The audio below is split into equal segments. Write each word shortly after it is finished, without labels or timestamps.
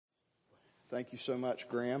Thank you so much,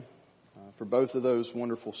 Graham, for both of those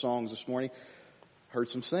wonderful songs this morning. Heard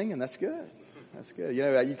some singing. That's good. That's good. You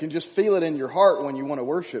know, you can just feel it in your heart when you want to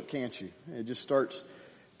worship, can't you? It just starts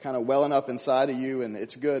kind of welling up inside of you, and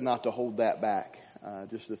it's good not to hold that back.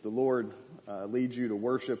 Just if the Lord leads you to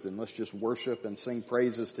worship, then let's just worship and sing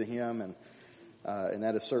praises to Him, and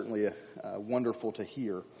that is certainly wonderful to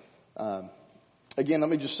hear. Again, let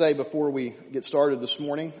me just say before we get started this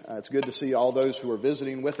morning, it's good to see all those who are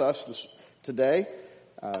visiting with us today.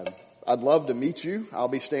 I'd love to meet you. I'll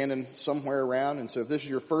be standing somewhere around, and so if this is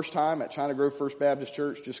your first time at China Grove First Baptist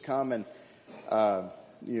Church, just come and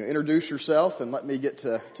introduce yourself and let me get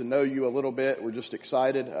to know you a little bit. We're just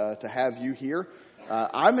excited to have you here.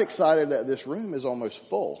 I'm excited that this room is almost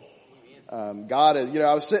full. God is,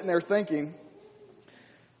 I was sitting there thinking,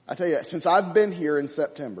 I tell you, since I've been here in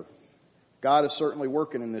September, God is certainly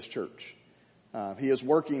working in this church. He is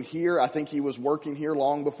working here. I think He was working here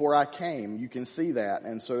long before I came. You can see that.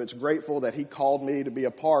 And so it's grateful that He called me to be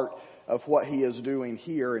a part of what He is doing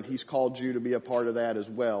here, and He's called you to be a part of that as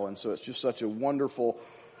well. And so it's just such a wonderful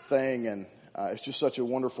thing, and it's just such a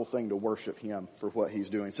wonderful thing to worship Him for what He's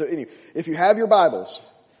doing. So anyway, if you have your Bibles,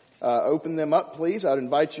 open them up, please. I'd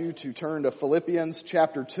invite you to turn to Philippians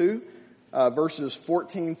chapter 2, verses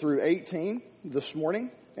 14 through 18 this morning.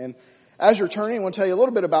 And as you're turning, I want to tell you a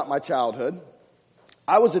little bit about my childhood.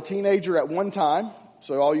 I was a teenager at one time,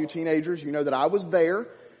 so all you teenagers, you know that I was there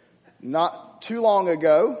not too long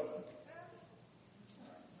ago.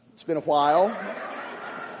 It's been a while.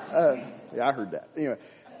 Yeah, I heard that. Anyway,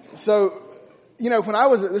 so, when I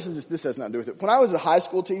was, this has nothing to do with it. When I was a high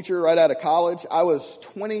school teacher right out of college, I was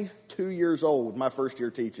 22 years old my first year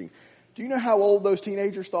teaching. Do you know how old those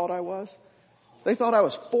teenagers thought I was? They thought I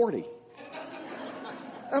was 40.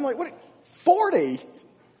 I'm like, what? 40?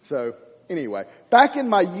 So, anyway, back in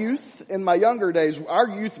my youth, in my younger days, our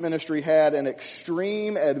youth ministry had an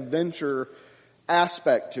extreme adventure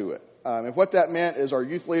aspect to it. And what that meant is our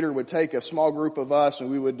youth leader would take a small group of us and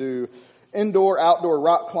we would do indoor, outdoor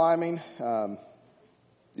rock climbing.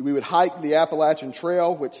 We would hike the Appalachian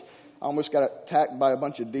Trail, which I almost got attacked by a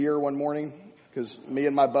bunch of deer one morning because me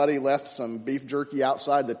and my buddy left some beef jerky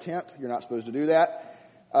outside the tent. You're not supposed to do that.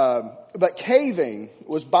 But caving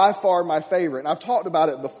was by far my favorite. And I've talked about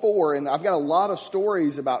it before, and I've got a lot of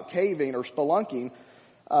stories about caving or spelunking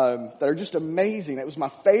that are just amazing. It was my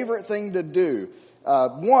favorite thing to do.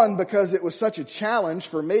 One, because it was such a challenge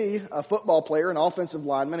for me, a football player, an offensive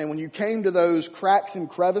lineman, and when you came to those cracks and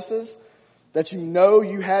crevices that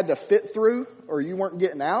you had to fit through or you weren't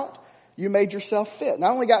getting out, you made yourself fit. And I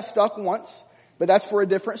only got stuck once, but that's for a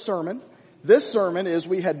different sermon. This sermon is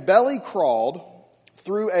we had belly crawled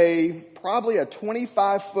through probably a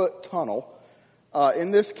 25-foot tunnel in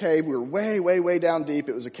this cave. We were way, way, way down deep.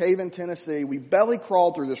 It was a cave in Tennessee. We belly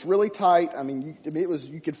crawled through this really tight.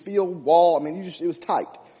 You could feel wall. It was tight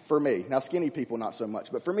for me. Now skinny people not so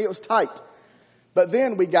much, but for me it was tight. But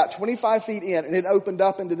then we got 25 feet in, and it opened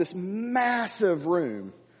up into this massive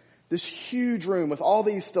room, this huge room with all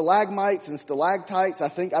these stalagmites and stalactites. I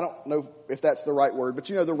don't know if that's the right word, but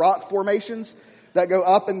the rock formations that go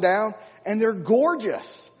up and down, and they're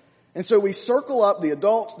gorgeous. And so we circle up, the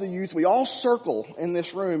adults, the youth, we all circle in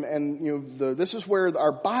this room, and this is where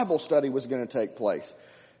our Bible study was going to take place.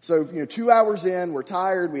 So 2 hours in, we're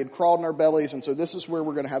tired, we had crawled in our bellies, and so this is where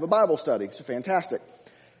we're going to have a Bible study. So fantastic.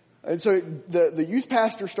 And so the youth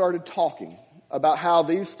pastor started talking about how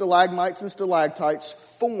these stalagmites and stalactites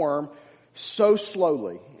form so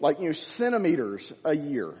slowly, like centimeters a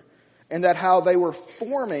year. And that how they were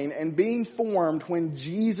forming and being formed when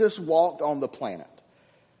Jesus walked on the planet.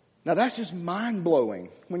 Now that's just mind-blowing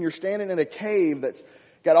when you're standing in a cave that's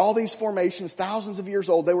got all these formations, thousands of years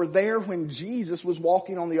old. They were there when Jesus was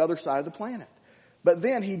walking on the other side of the planet. But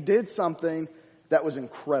then He did something that was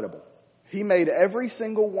incredible. He made every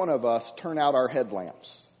single one of us turn out our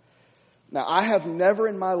headlamps. Now I have never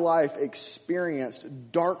in my life experienced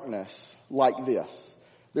darkness like this.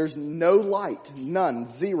 There's no light, none,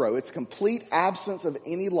 zero. It's complete absence of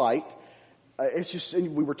any light.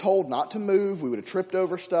 We were told not to move. We would have tripped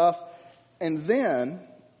over stuff. And then,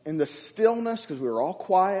 in the stillness, because we were all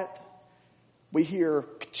quiet, we hear,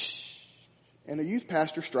 and a youth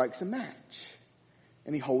pastor strikes a match.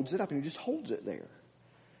 And he holds it up, and he just holds it there.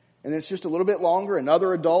 And then it's just a little bit longer.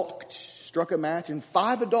 Another adult struck a match, and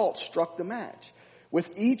 5 adults struck the match,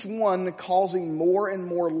 with each one causing more and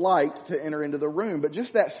more light to enter into the room. But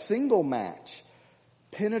just that single match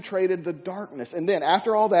penetrated the darkness. And then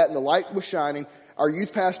after all that, and the light was shining, our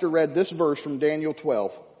youth pastor read this verse from Daniel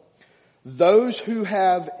 12. Those who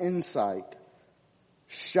have insight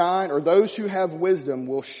shine, or those who have wisdom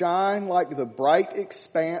will shine like the bright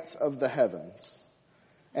expanse of the heavens.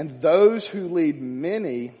 And those who lead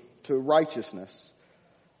many to righteousness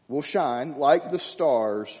will shine like the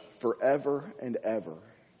stars forever and ever.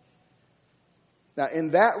 Now,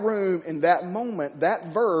 in that room, in that moment, that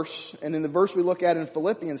verse, and in the verse we look at in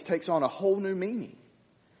Philippians, takes on a whole new meaning.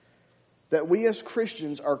 That we as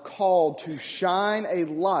Christians are called to shine a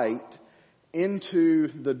light into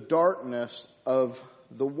the darkness of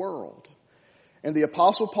the world. And the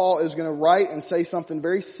Apostle Paul is going to write and say something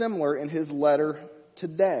very similar in his letter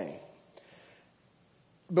today.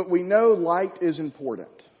 But we know light is important,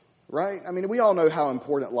 right? I mean, we all know how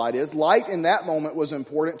important light is. Light in that moment was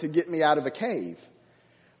important to get me out of a cave.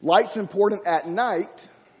 Light's important at night.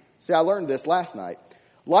 See, I learned this last night.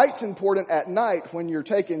 Light's important at night when you're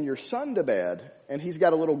taking your son to bed and he's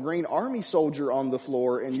got a little green army soldier on the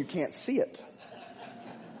floor and you can't see it.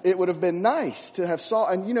 It would have been nice to have saw,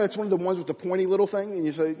 and you know, it's one of the ones with the pointy little thing and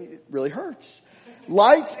you say, it really hurts.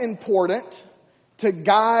 Light's important to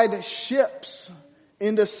guide ships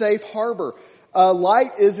into safe harbor.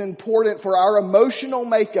 Light is important for our emotional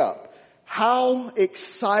makeup. How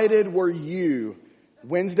excited were you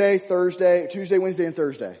Tuesday, Wednesday, and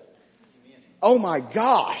Thursday? Oh my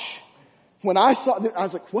gosh. When I saw that, I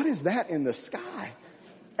was like, what is that in the sky?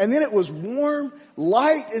 And then it was warm.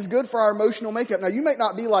 Light is good for our emotional makeup. Now you may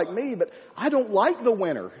not be like me, but I don't like the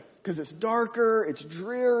winter because it's darker, it's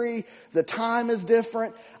dreary, the time is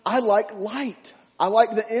different. I like light. I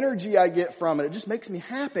like the energy I get from it. It just makes me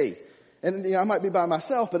happy. And you know, I might be by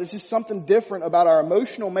myself, but it's just something different about our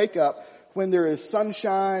emotional makeup when there is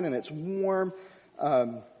sunshine and it's warm.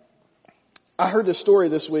 I heard this story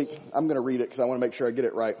this week. I'm going to read it because I want to make sure I get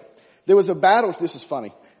it right. There was a battle. This is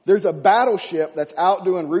funny. There's a battleship that's out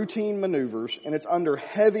doing routine maneuvers and it's under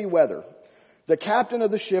heavy weather. The captain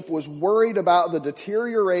of the ship was worried about the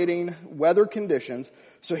deteriorating weather conditions,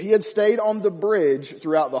 so he had stayed on the bridge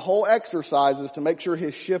throughout the whole exercises to make sure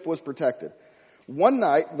his ship was protected. One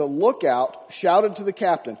night, the lookout shouted to the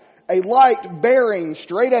captain, "A light bearing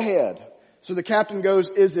straight ahead." So the captain goes,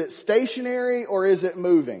 "Is it stationary or is it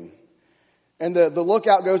moving?" And the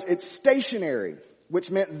lookout goes, "It's stationary,"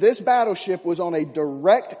 which meant this battleship was on a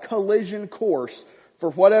direct collision course for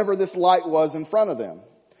whatever this light was in front of them.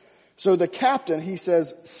 So the captain, he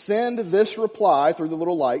says, send this reply through the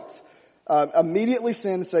little lights. Immediately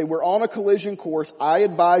send and say, "We're on a collision course. I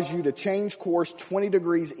advise you to change course 20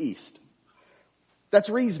 degrees east." That's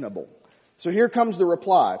reasonable. So here comes the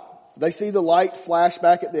reply. They see the light flash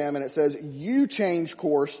back at them and it says, "You change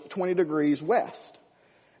course 20 degrees west."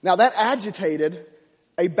 Now that agitated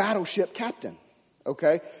a battleship captain.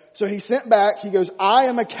 Okay. So he sent back, he goes, "I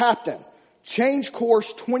am a captain. Change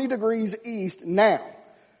course 20 degrees east now."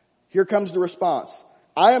 Here comes the response.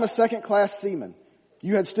 "I am a second class seaman.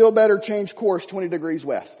 You had still better change course 20 degrees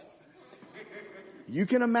west." You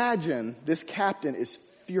can imagine this captain is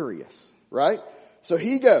furious, right? So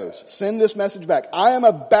he goes, send this message back. "I am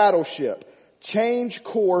a battleship. Change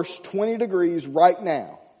course 20 degrees right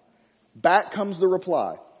now." Back comes the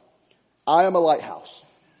reply. "I am a lighthouse."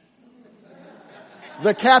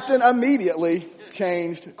 The captain immediately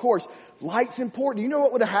changed course. Light's important. You know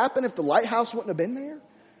what would have happened if the lighthouse wouldn't have been there?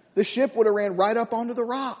 The ship would have ran right up onto the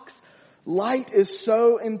rocks. Light is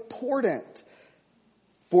so important.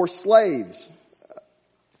 For slaves,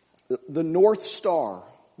 the North Star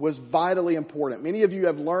was vitally important. Many of you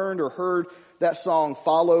have learned or heard that song,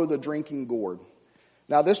 "Follow the Drinking Gourd."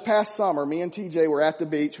 Now this past summer, me and TJ were at the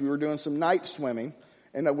beach. We were doing some night swimming.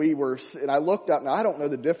 And I looked up. Now I don't know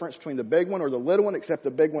the difference between the big one or the little one, except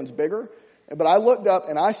the big one's bigger. But I looked up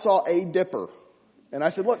and I saw a dipper. And I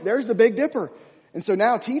said, "Look, there's the Big Dipper." And so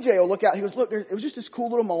now TJ will look out. He goes, "Look, it was just this cool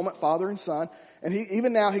little moment, father and son." And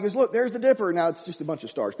even now he goes, "Look, there's the Dipper." Now it's just a bunch of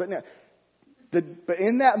stars. But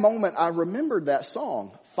in that moment, I remembered that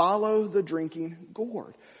song, "Follow the Drinking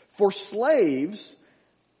Gourd." For slaves,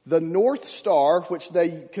 the North Star, which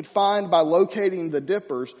they could find by locating the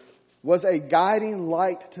dippers, was a guiding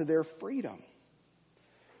light to their freedom.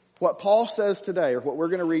 What Paul says today, or what we're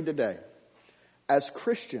going to read today, as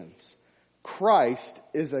Christians, Christ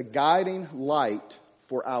is a guiding light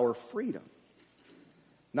for our freedom.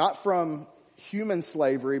 Not from human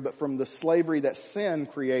slavery, but from the slavery that sin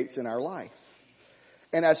creates in our life.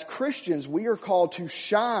 And as Christians, we are called to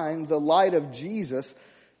shine the light of Jesus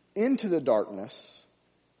into the darkness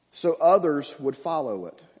so others would follow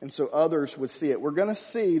it and so others would see it. We're going to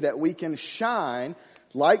see that we can shine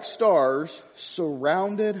like stars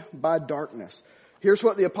surrounded by darkness. Here's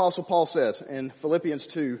what the Apostle Paul says in Philippians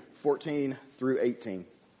 2:14 through 18.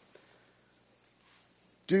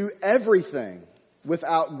 "Do everything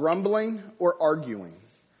without grumbling or arguing,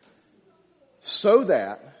 so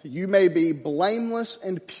that you may be blameless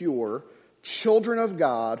and pure, children of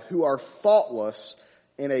God who are faultless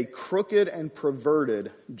in a crooked and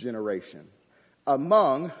perverted generation,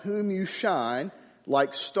 among whom you shine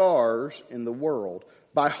like stars in the world,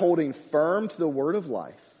 by holding firm to the word of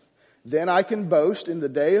life. Then I can boast in the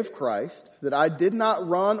day of Christ that I did not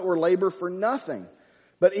run or labor for nothing,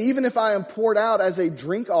 but even if I am poured out as a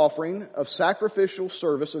drink offering of sacrificial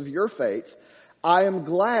service of your faith, I am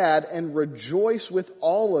glad and rejoice with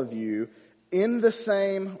all of you. In the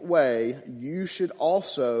same way, you should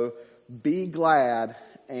also be glad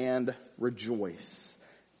and rejoice.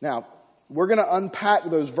 Now, we're going to unpack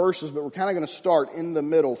those verses, but we're kind of going to start in the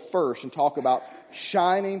middle first and talk about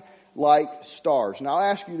shining like stars. Now,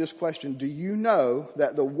 I'll ask you this question. Do you know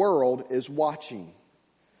that the world is watching?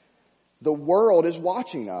 The world is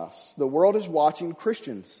watching us. The world is watching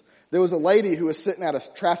Christians. There was a lady who was sitting at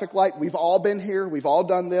a traffic light. We've all been here. We've all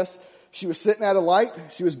done this. She was sitting at a light.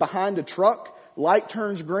 She was behind a truck. Light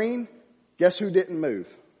turns green. Guess who didn't move?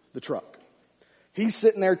 The truck. He's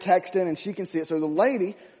sitting there texting and she can see it. So the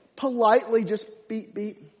lady politely just beep,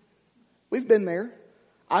 beep. We've been there.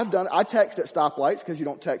 I text at stoplights because you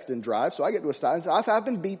don't text and drive. So I get to a stop and say, I've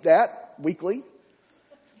been beeped at weekly.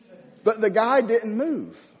 But the guy didn't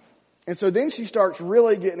move. And so then she starts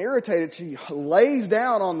really getting irritated. She lays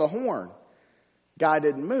down on the horn. Guy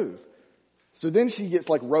didn't move. So then she gets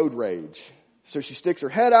like road rage. So she sticks her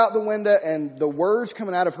head out the window and the words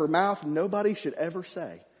coming out of her mouth, nobody should ever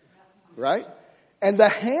say. Right? And the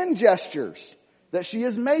hand gestures that she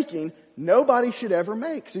is making, nobody should ever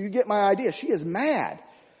make. So you get my idea. She is mad.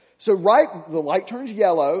 So the light turns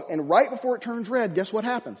yellow, and right before it turns red, guess what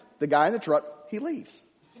happens? The guy in the truck, he leaves.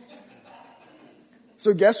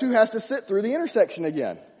 So guess who has to sit through the intersection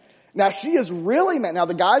again? Now she is really mad. Now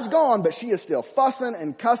the guy's gone, but she is still fussing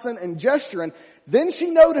and cussing and gesturing. Then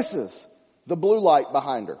she notices the blue light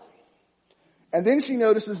behind her. And then she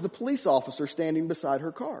notices the police officer standing beside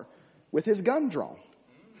her car with his gun drawn.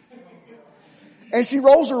 And she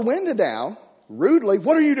rolls her window down rudely.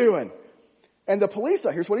 What are you doing? And the police,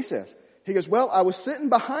 here's what he says. He goes, well, I was sitting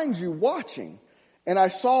behind you watching and I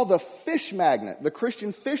saw the fish magnet, the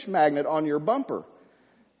Christian fish magnet on your bumper.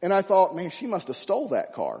 And I thought, man, she must have stole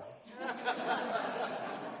that car.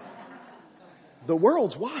 The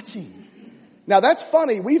world's watching. Now that's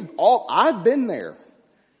funny. I've been there.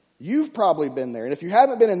 You've probably been there. And if you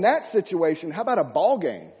haven't been in that situation, how about a ball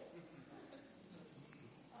game?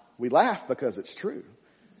 We laugh because it's true.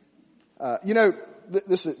 The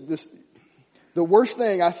worst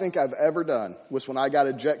thing I think I've ever done was when I got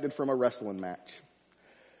ejected from a wrestling match.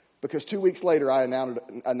 Because 2 weeks later, I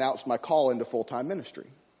announced my call into full-time ministry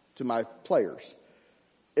to my players.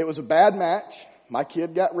 It was a bad match. My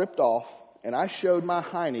kid got ripped off, and I showed my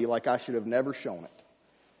hiney like I should have never shown it.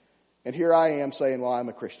 And here I am saying, well, I'm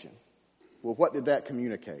a Christian. Well, what did that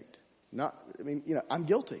communicate? I'm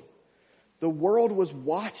guilty. The world was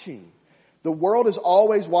watching. The world is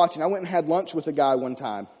always watching. I went and had lunch with a guy one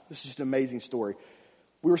time. This is just an amazing story.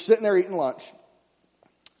 We were sitting there eating lunch.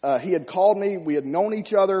 He had called me. We had known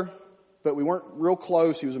each other, but we weren't real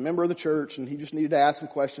close. He was a member of the church, and he just needed to ask some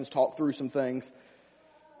questions, talk through some things.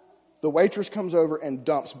 The waitress comes over and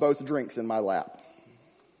dumps both drinks in my lap.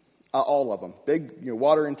 All of them. Big,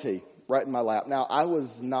 water and tea right in my lap. Now, I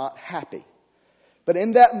was not happy. But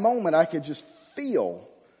in that moment, I could just feel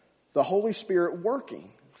the Holy Spirit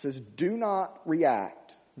working. It says, do not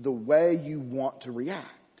react the way you want to react.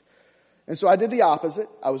 And so I did the opposite.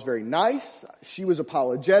 I was very nice. She was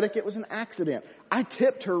apologetic. It was an accident. I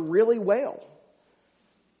tipped her really well.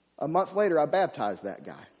 A month later, I baptized that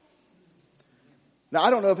guy. Now, I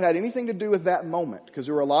don't know if it had anything to do with that moment, because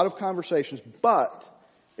there were a lot of conversations, but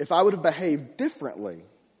if I would have behaved differently,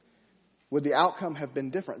 would the outcome have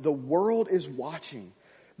been different? The world is watching.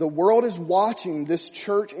 The world is watching this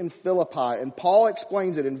church in Philippi, and Paul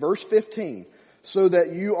explains it in verse 15, so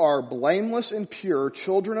that you are blameless and pure,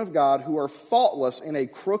 children of God, who are faultless in a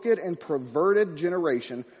crooked and perverted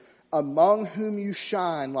generation, among whom you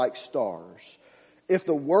shine like stars. If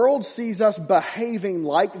the world sees us behaving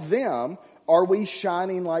like them, are we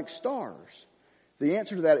shining like stars? The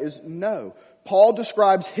answer to that is no. Paul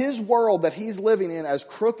describes his world that he's living in as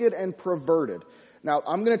crooked and perverted. Now,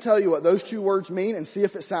 I'm going to tell you what those two words mean and see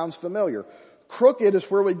if it sounds familiar. Crooked is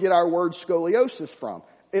where we get our word scoliosis from.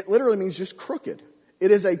 It literally means just crooked.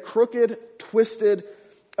 It is a crooked, twisted,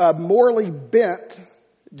 morally bent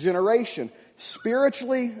generation.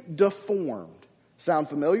 Spiritually deformed. Sound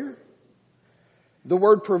familiar? The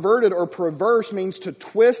word perverted or perverse means to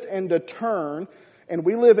twist and to turn. And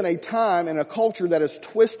we live in a time and a culture that is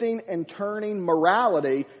twisting and turning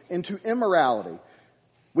morality into immorality.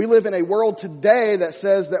 We live in a world today that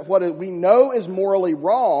says that what we know is morally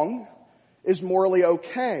wrong is morally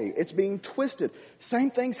okay. It's being twisted.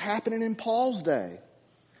 Same thing's happening in Paul's day.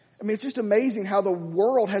 I mean, it's just amazing how the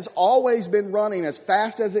world has always been running as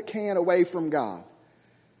fast as it can away from God.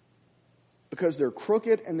 Because they're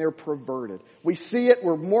crooked and they're perverted. We see it,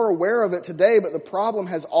 we're more aware of it today, but the problem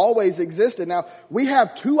has always existed. Now, we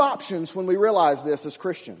have two options when we realize this as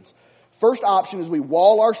Christians. First option is we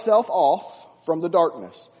wall ourselves off from the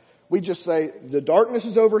darkness. We just say, the darkness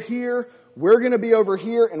is over here, we're going to be over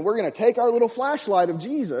here, and we're going to take our little flashlight of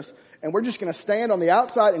Jesus, and we're just going to stand on the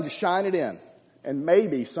outside and just shine it in. And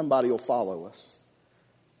maybe somebody will follow us.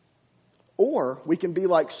 Or we can be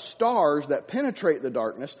like stars that penetrate the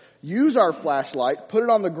darkness, use our flashlight, put it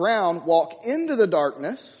on the ground, walk into the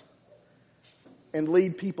darkness, and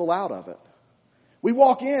lead people out of it. We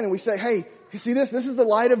walk in and we say, hey, you see this? This is the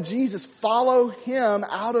light of Jesus. Follow Him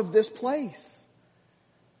out of this place.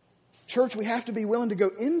 Church, we have to be willing to go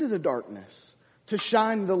into the darkness to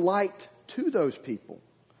shine the light to those people.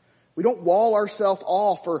 We don't wall ourselves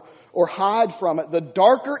off or hide from it. The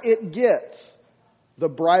darker it gets, the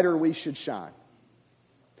brighter we should shine.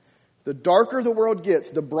 The darker the world gets,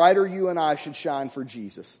 the brighter you and I should shine for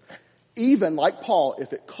Jesus. Even, like Paul,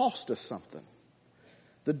 if it cost us something.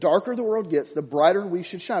 The darker the world gets, the brighter we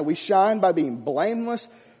should shine. We shine by being blameless,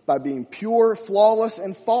 by being pure, flawless,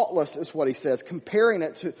 and faultless, is what he says. Comparing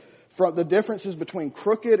it to from the differences between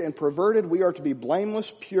crooked and perverted, we are to be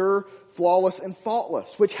blameless, pure, flawless, and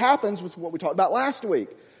faultless. Which happens with what we talked about last week.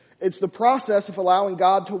 It's the process of allowing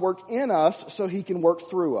God to work in us so He can work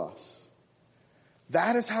through us.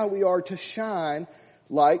 That is how we are to shine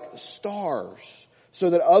like stars,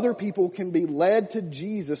 so that other people can be led to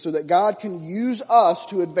Jesus, so that God can use us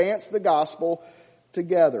to advance the gospel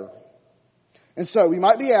together. And so we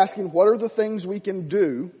might be asking, what are the things we can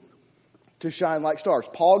do to shine like stars?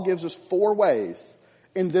 Paul gives us 4 ways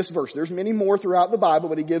in this verse. There's many more throughout the Bible,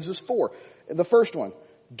 but he gives us 4. The first one,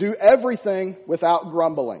 do everything without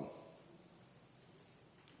grumbling.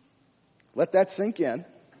 Let that sink in.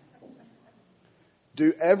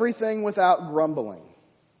 Do everything without grumbling.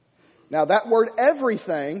 Now that word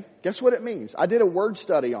everything, guess what it means? I did a word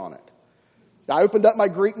study on it. I opened up my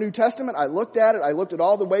Greek New Testament. I looked at it. I looked at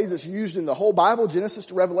all the ways it's used in the whole Bible, Genesis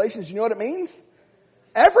to Revelation. You know what it means?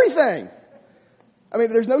 Everything. I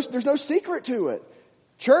mean, there's no secret to it.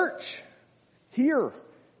 Church, here,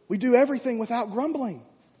 we do everything without grumbling.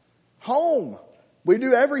 Home, we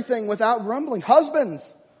do everything without grumbling. Husbands,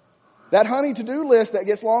 that honey to-do list that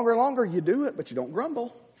gets longer and longer, you do it, but you don't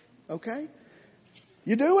grumble. Okay?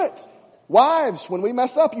 You do it. Wives, when we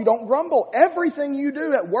mess up, you don't grumble. Everything you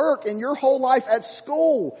do at work and your whole life at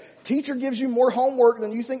school, teacher gives you more homework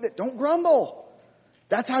than you think, that don't grumble.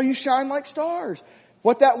 That's how you shine like stars.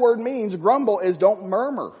 What that word means, grumble, is don't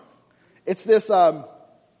murmur. It's this, I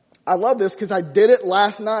love this because I did it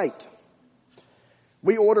last night.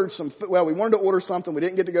 We ordered we wanted to order something. We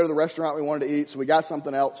didn't get to go to the restaurant we wanted to eat, so we got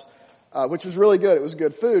something else, which was really good. It was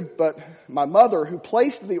good food, but my mother, who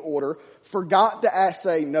placed the order, forgot to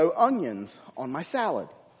say no onions on my salad.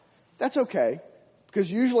 That's okay, because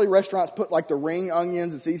usually restaurants put like the ring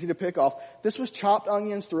onions. It's easy to pick off. This was chopped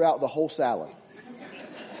onions throughout the whole salad.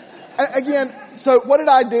 Again, so what did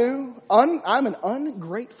I do? I'm an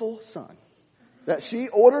ungrateful son. That she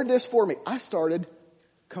ordered this for me. I started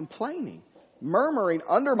complaining, murmuring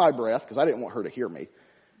under my breath, because I didn't want her to hear me,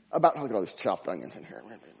 about, look at all these chopped onions in here.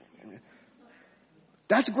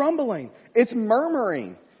 That's grumbling. It's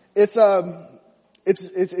murmuring. It's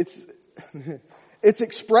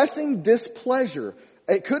expressing displeasure.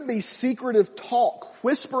 It could be secretive talk,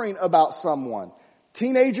 whispering about someone.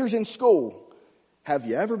 Teenagers in school. Have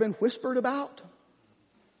you ever been whispered about?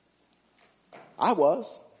 I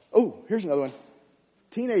was. Oh, here's another one.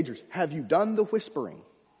 Teenagers, have you done the whispering?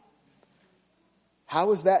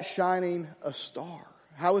 How is that shining a star?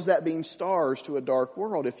 How is that being stars to a dark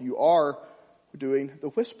world if you are doing the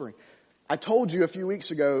whispering? I told you a few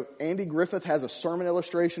weeks ago, Andy Griffith has a sermon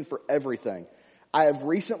illustration for everything. I have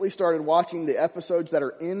recently started watching the episodes that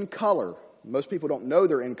are in color. Most people don't know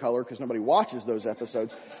they're in color because nobody watches those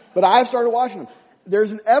episodes. But I have started watching them.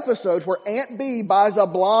 There's an episode where Aunt Bee buys a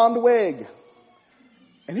blonde wig.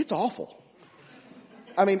 And it's awful.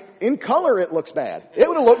 I mean, in color it looks bad. It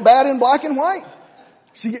would have looked bad in black and white.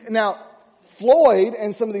 Now, Floyd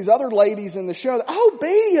and some of these other ladies in the show, oh,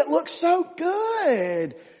 Bee, it looks so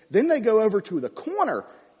good. Then they go over to the corner.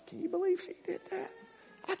 Can you believe she did that?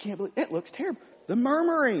 I can't believe it. Looks terrible. The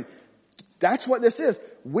murmuring. That's what this is.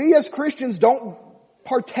 We as Christians don't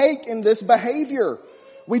partake in this behavior.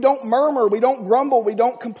 We don't murmur. We don't grumble. We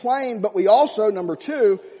don't complain. But we also, number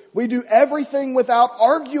 2, We do everything without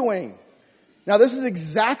arguing. Now this is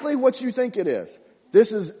exactly what you think it is.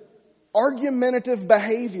 This is argumentative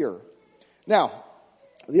behavior. Now,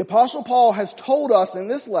 the Apostle Paul has told us in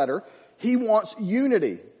this letter he wants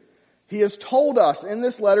unity. He has told us in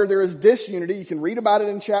this letter there is disunity. You can read about it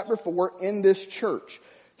in chapter 4 in this church.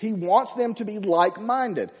 He wants them to be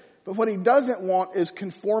like-minded. But what he doesn't want is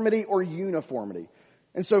conformity or uniformity.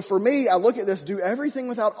 And so for me, I look at this, do everything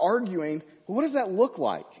without arguing. Well, what does that look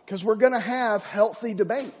like? Because we're going to have healthy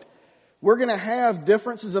debate. We're going to have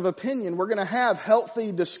differences of opinion. We're going to have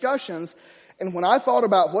healthy discussions. And when I thought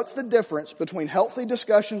about what's the difference between healthy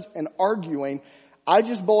discussions and arguing, I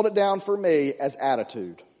just boiled it down for me as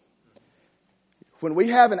attitude. When we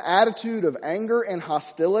have an attitude of anger and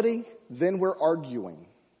hostility, then we're arguing.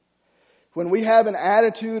 When we have an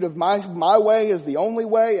attitude of my way is the only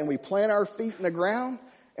way and we plant our feet in the ground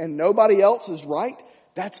and nobody else is right,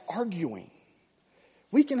 that's arguing.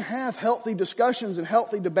 We can have healthy discussions and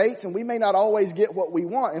healthy debates and we may not always get what we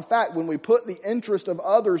want. In fact, when we put the interest of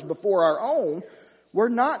others before our own, we're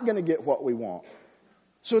not going to get what we want.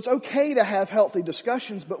 So it's okay to have healthy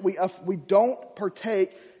discussions, but we don't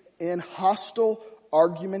partake in hostile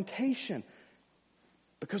argumentation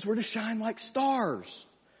because we're to shine like stars.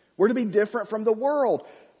 We're to be different from the world.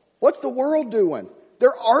 What's the world doing? They're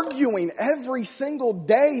arguing every single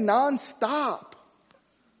day nonstop.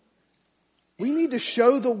 We need to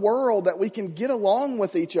show the world that we can get along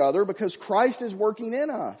with each other because Christ is working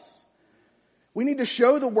in us. We need to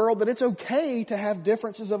show the world that it's okay to have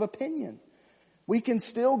differences of opinion. We can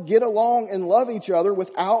still get along and love each other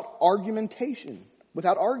without argumentation,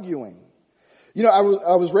 without arguing. You know,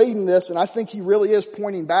 I was reading this and I think he really is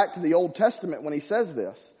pointing back to the Old Testament when he says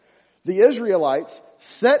this. The Israelites,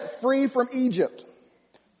 set free from Egypt,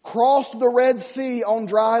 crossed the Red Sea on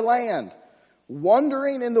dry land,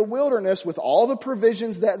 wandering in the wilderness with all the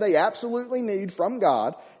provisions that they absolutely need from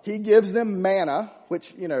God. He gives them manna,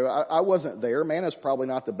 which, you know, I wasn't there. Manna is probably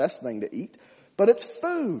not the best thing to eat, but it's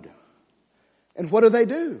food. And what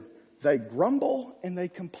do? They grumble and they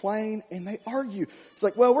complain and they argue. It's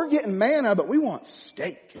like, well, we're getting manna, but we want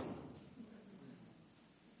steak.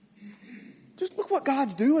 Just look what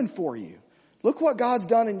God's doing for you. Look what God's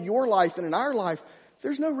done in your life and in our life.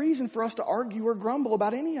 There's no reason for us to argue or grumble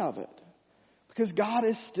about any of it because God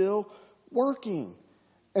is still working.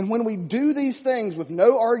 And when we do these things with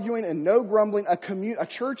no arguing and no grumbling, a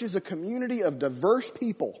church is a community of diverse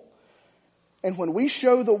people. And when we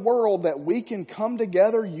show the world that we can come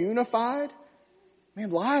together unified,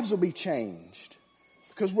 man, lives will be changed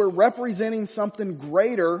because we're representing something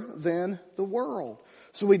greater than the world.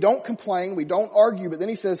 So we don't complain, we don't argue, but then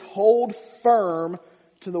he says, hold firm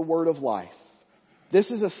to the word of life.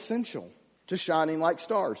 This is essential to shining like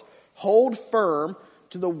stars. Hold firm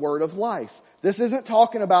to the word of life. This isn't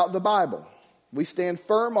talking about the Bible. We stand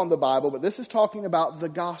firm on the Bible, but this is talking about the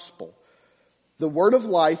gospel. The word of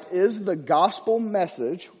life is the gospel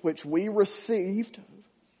message which we received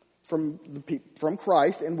from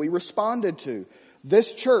Christ and we responded to.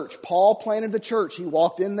 This church, Paul planted the church. He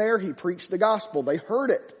walked in there. He preached the gospel. They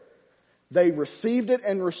heard it. They received it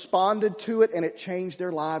and responded to it, and it changed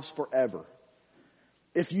their lives forever.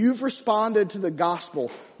 If you've responded to the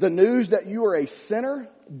gospel, the news that you are a sinner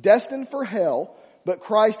destined for hell, but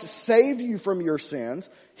Christ saved you from your sins.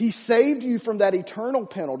 He saved you from that eternal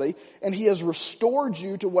penalty, and He has restored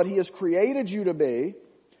you to what He has created you to be.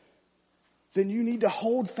 Then you need to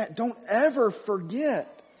hold fast. Don't ever forget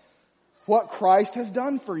what Christ has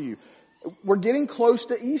done for you. We're getting close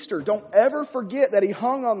to Easter. Don't ever forget that He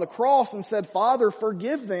hung on the cross and said, Father,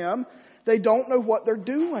 forgive them. They don't know what they're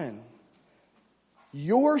doing.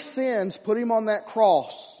 Your sins put Him on that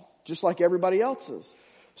cross, just like everybody else's.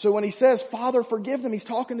 So when He says, Father, forgive them, He's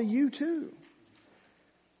talking to you too.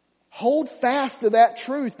 Hold fast to that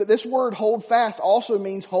truth. But this word hold fast also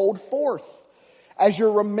means hold forth. As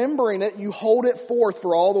you're remembering it, you hold it forth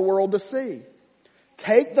for all the world to see.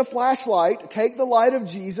 Take the flashlight, take the light of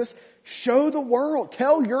Jesus, show the world,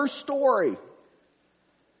 tell your story.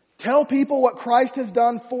 Tell people what Christ has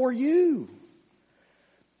done for you.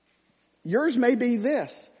 Yours may be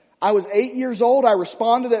this. I was 8 years old, I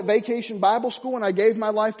responded at Vacation Bible School, and I gave my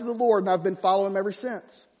life to the Lord, and I've been following Him ever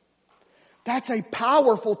since. That's a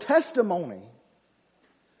powerful testimony.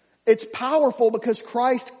 It's powerful because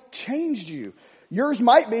Christ changed you. Yours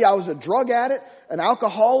might be, I was a drug addict, an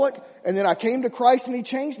alcoholic, and then I came to Christ and He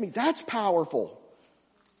changed me. That's powerful.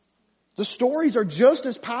 The stories are just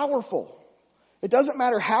as powerful. It doesn't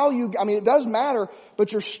matter it does matter,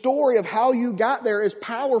 but your story of how you got there is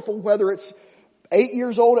powerful, whether it's 8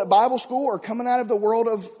 years old at Bible school or coming out of the world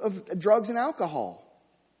of drugs and alcohol.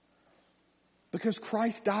 Because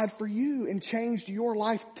Christ died for you and changed your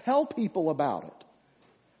life. Tell people about it.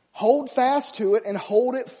 Hold fast to it and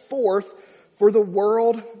hold it forth for the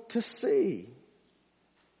world to see.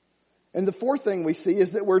 And the fourth thing we see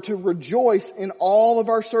is that we're to rejoice in all of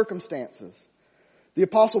our circumstances. The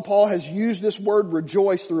Apostle Paul has used this word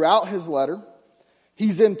rejoice throughout his letter.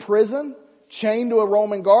 He's in prison, chained to a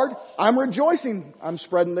Roman guard. I'm rejoicing. I'm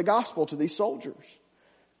spreading the gospel to these soldiers.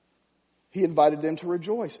 He invited them to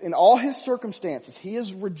rejoice. In all his circumstances, he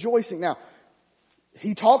is rejoicing. Now,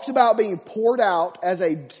 he talks about being poured out as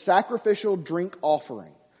a sacrificial drink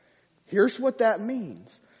offering. Here's what that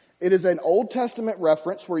means. It is an Old Testament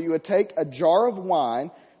reference where you would take a jar of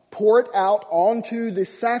wine, pour it out onto the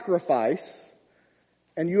sacrifice,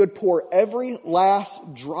 and you would pour every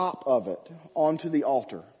last drop of it onto the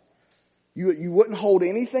altar. You wouldn't hold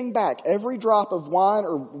anything back. Every drop of wine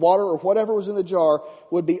or water or whatever was in the jar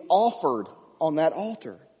would be offered on that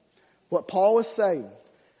altar. What Paul is saying,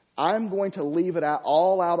 I'm going to leave it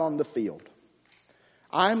all out on the field.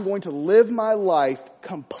 I'm going to live my life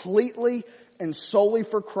completely and solely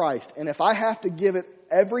for Christ. And if I have to give it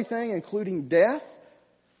everything, including death,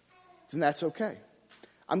 then that's okay.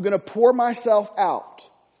 I'm going to pour myself out.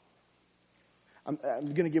 I'm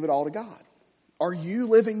going to give it all to God. Are you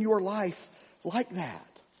living your life like that?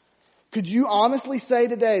 Could you honestly say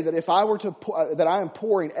today that if I were to that I am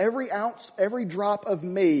pouring every ounce, every drop of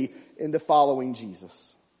me into following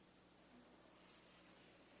Jesus?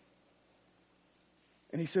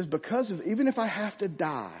 And he says, even if I have to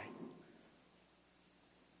die,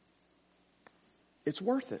 it's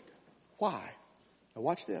worth it. Why? Now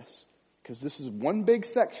watch this. Because this is one big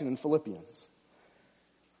section in Philippians.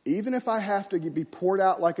 Even if I have to be poured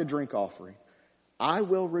out like a drink offering, I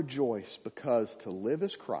will rejoice, because to live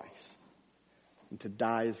is Christ and to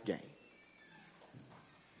die is gain.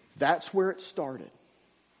 That's where it started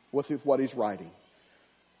with what he's writing.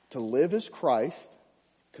 To live is Christ,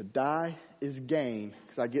 to die is gain,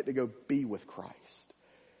 because I get to go be with Christ.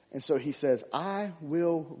 And so he says, I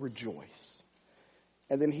will rejoice.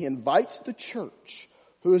 And then he invites the church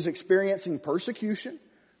who is experiencing persecution,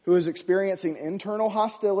 who is experiencing internal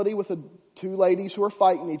hostility with the two ladies who are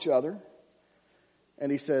fighting each other.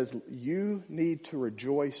 And he says, you need to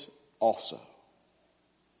rejoice also.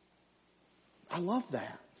 I love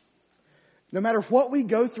that. No matter what we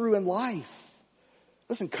go through in life.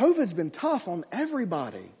 Listen, COVID's been tough on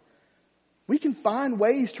everybody. We can find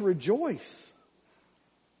ways to rejoice.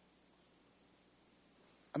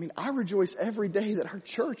 I mean, I rejoice every day that our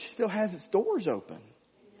church still has its doors open.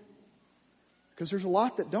 Because there's a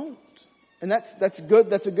lot that don't. And that's good.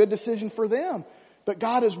 That's a good decision for them. But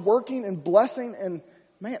God is working and blessing. And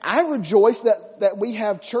man, I rejoice that we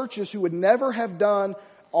have churches who would never have done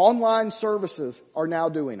online services are now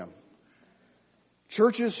doing them.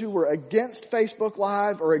 Churches who were against Facebook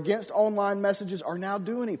Live or against online messages are now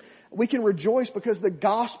doing them. We can rejoice because the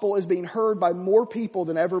gospel is being heard by more people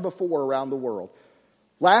than ever before around the world.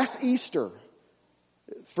 Last Easter,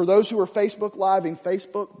 for those who were Facebook Living,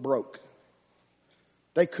 Facebook broke.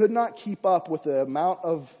 They could not keep up with the amount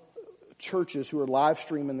of churches who are live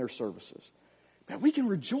streaming their services. Man, we can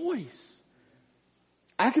rejoice.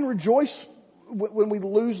 I can rejoice when we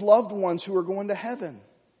lose loved ones who are going to heaven.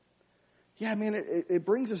 Yeah, man, it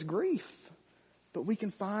brings us grief. But we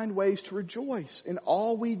can find ways to rejoice in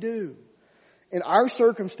all we do. In our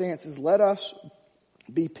circumstances, let us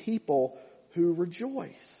be people who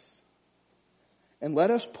rejoice. And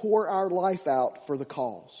let us pour our life out for the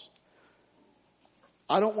cause.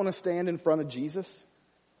 I don't want to stand in front of Jesus.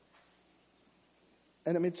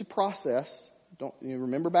 And I mean, it's a process.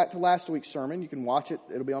 Remember back to last week's sermon. You can watch it.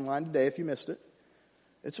 It'll be online today if you missed it.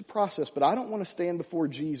 It's a process. But I don't want to stand before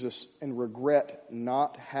Jesus and regret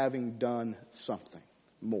not having done something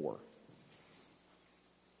more.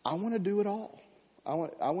 I want to do it all. I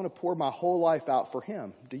want to pour my whole life out for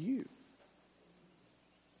Him. Do you?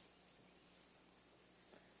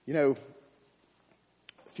 You know,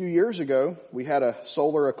 a few years ago, we had a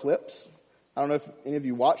solar eclipse. I don't know if any of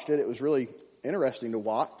you watched it. It was really interesting to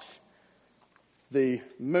watch. The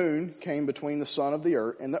moon came between the sun of the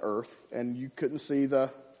earth and the earth, and you couldn't see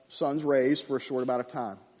the sun's rays for a short amount of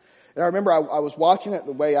time. And I remember I was watching it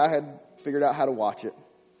the way I had figured out how to watch it.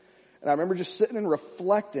 And I remember just sitting and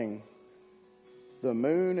reflecting, the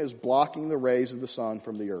moon is blocking the rays of the sun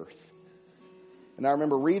from the earth. And I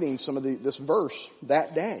remember reading some of this verse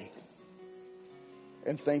that day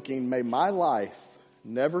and thinking, may my life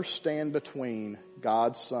never stand between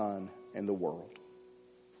God's Son and the world.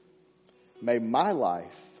 May my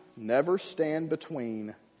life never stand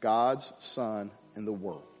between God's Son and the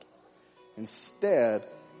world. Instead,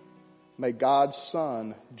 May God's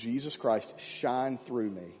Son, Jesus Christ, shine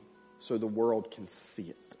through me so the world can see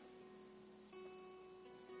it.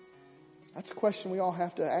 That's a question we all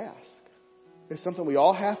have to ask. It's something we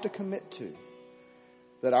all have to commit to.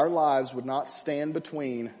 That our lives would not stand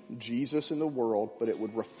between Jesus and the world, but it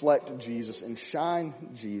would reflect Jesus and shine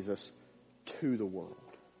Jesus to the world.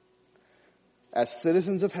 As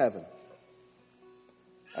citizens of heaven,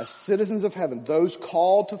 those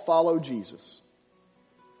called to follow Jesus,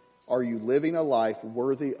 are you living a life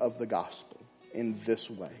worthy of the gospel in this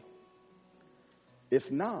way? If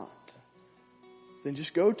not, then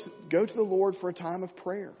just go to the Lord for a time of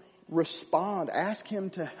prayer. Respond. Ask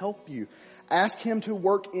Him to help you. Ask Him to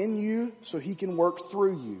work in you so He can work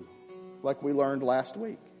through you, like we learned last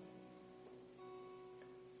week.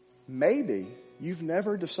 Maybe you've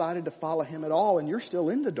never decided to follow Him at all and you're still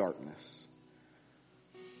in the darkness.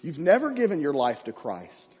 You've never given your life to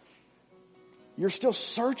Christ. You're still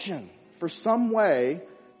searching for some way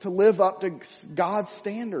to live up to God's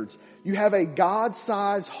standards. You have a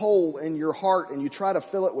God-sized hole in your heart and you try to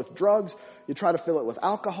fill it with drugs, you try to fill it with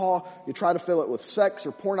alcohol, you try to fill it with sex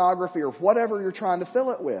or pornography or whatever you're trying to fill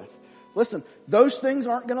it with. Listen, those things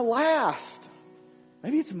aren't going to last.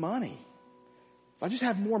 Maybe it's money. If I just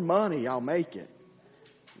have more money, I'll make it.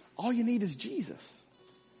 All you need is Jesus.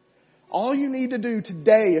 All you need to do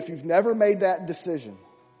today, if you've never made that decision,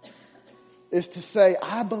 is to say,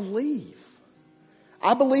 I believe.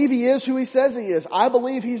 I believe He is who He says He is. I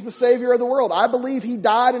believe He's the Savior of the world. I believe He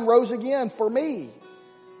died and rose again for me.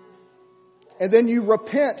 And then you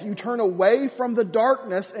repent. You turn away from the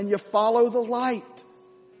darkness and you follow the light.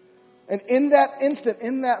 And in that instant,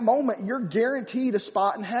 in that moment, you're guaranteed a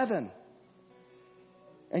spot in heaven.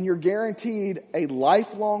 And you're guaranteed a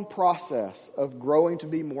lifelong process of growing to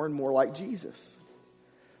be more and more like Jesus.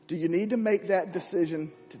 Do you need to make that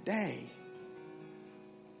decision today?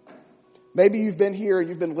 Maybe you've been here and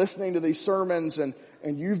you've been listening to these sermons and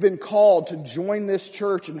you've been called to join this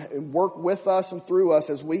church and work with us and through us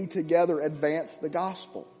as we together advance the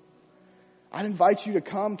gospel. I'd invite you to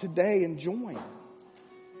come today and join.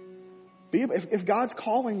 If God's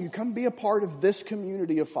calling you, come be a part of this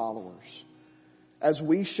community of followers as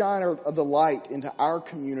we shine the light into our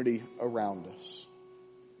community around us.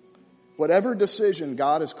 Whatever decision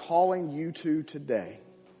God is calling you to today,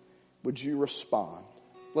 would you respond?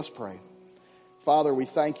 Let's pray. Father, we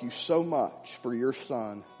thank you so much for your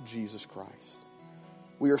Son, Jesus Christ.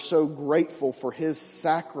 We are so grateful for His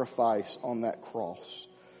sacrifice on that cross.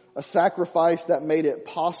 A sacrifice that made it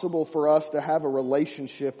possible for us to have a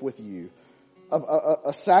relationship with you.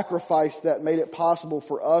 A sacrifice that made it possible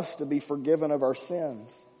for us to be forgiven of our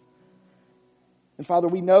sins. And Father,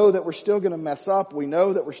 we know that we're still going to mess up. We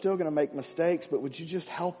know that we're still going to make mistakes, but would you just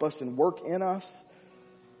help us and work in us?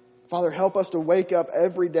 Father, help us to wake up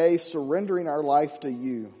every day surrendering our life to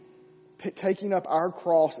you, taking up our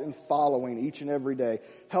cross and following each and every day.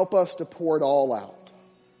 Help us to pour it all out.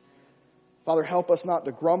 Father, help us not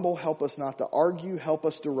to grumble. Help us not to argue. Help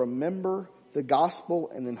us to remember the gospel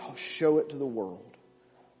and then show it to the world.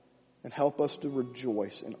 And help us to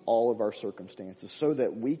rejoice in all of our circumstances so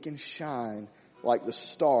that we can shine like the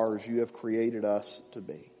stars you have created us to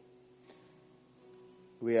be.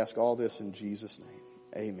 We ask all this in Jesus' name.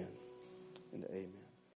 Amen and amen.